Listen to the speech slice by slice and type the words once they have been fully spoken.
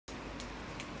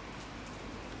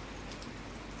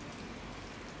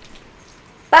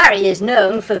Barry is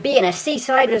known for being a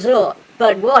seaside resort,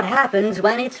 but what happens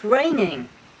when it's raining?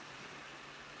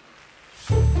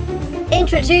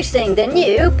 Introducing the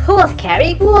new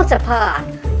Porthkerry water park,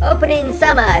 opening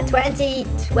summer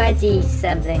 2020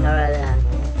 something or other.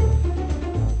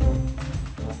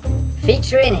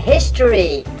 Featuring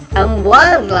history and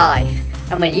wildlife.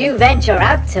 And will you venture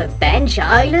out to Bench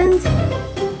Island?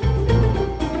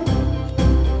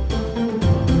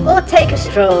 Or take a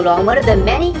stroll on one of the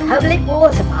many public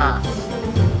water parks?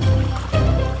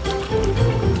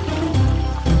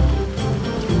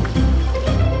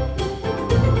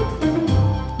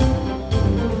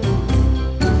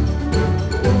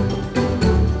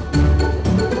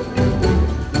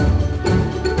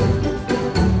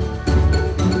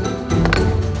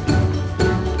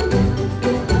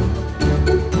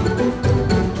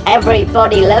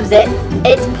 Everybody loves it.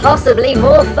 It's possibly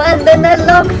more fun than the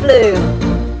log flume.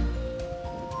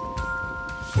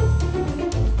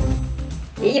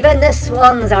 Even the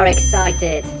swans are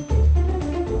excited.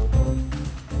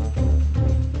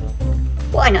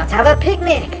 Why not have a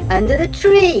picnic under the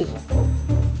tree?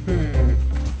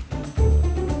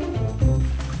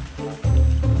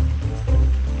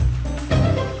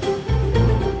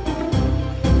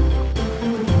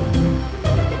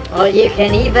 Or you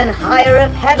can even hire a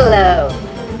pedalo.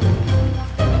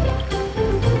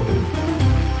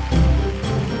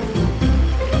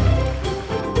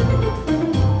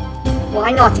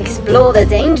 Why not explore the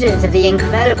dangers of the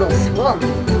incredible swamp?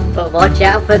 But watch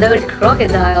out for those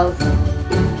crocodiles.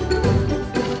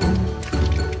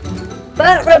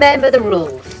 But remember the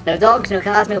rules. No dogs, no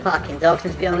cars, no parking. Dogs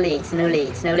must be on leads, no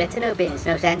litter, no bins,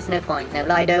 no sense, no point. No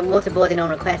Lido, waterboarding on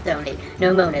request only.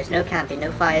 No moaners, no camping,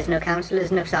 no fires, no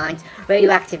counsellors, no signs.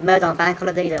 Radioactive mud on bank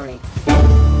holidays only.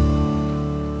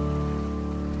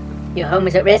 Your home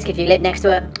is at risk if you live next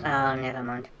to a... Oh, never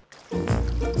mind.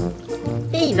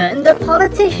 Even the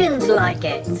politicians like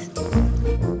it.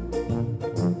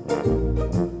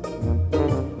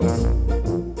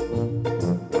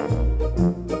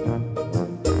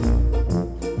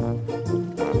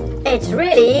 It's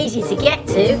really easy to get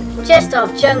to, just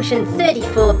off junction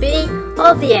 34B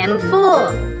of the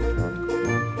M4.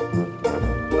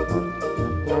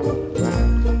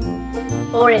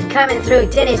 Or if coming through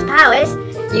Tinnis Powers,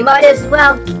 you might as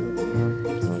well...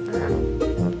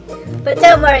 But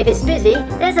don't worry if it's busy,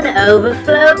 there's an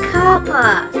overflow car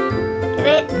park. Get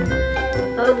it?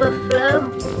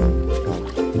 Overflow?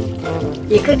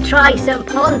 You could try some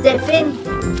pond dipping,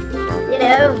 you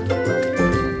know,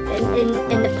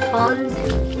 in the pond.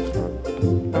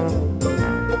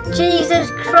 Jesus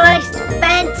Christ,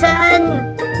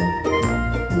 Benton!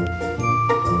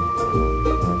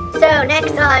 So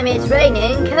next time it's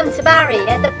raining, come to Barry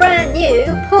at the brand new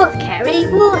Porthkerry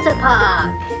water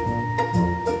park.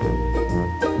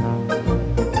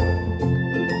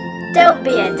 Don't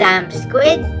be a damp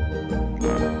squid,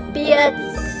 be a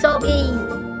soggy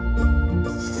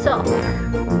sock.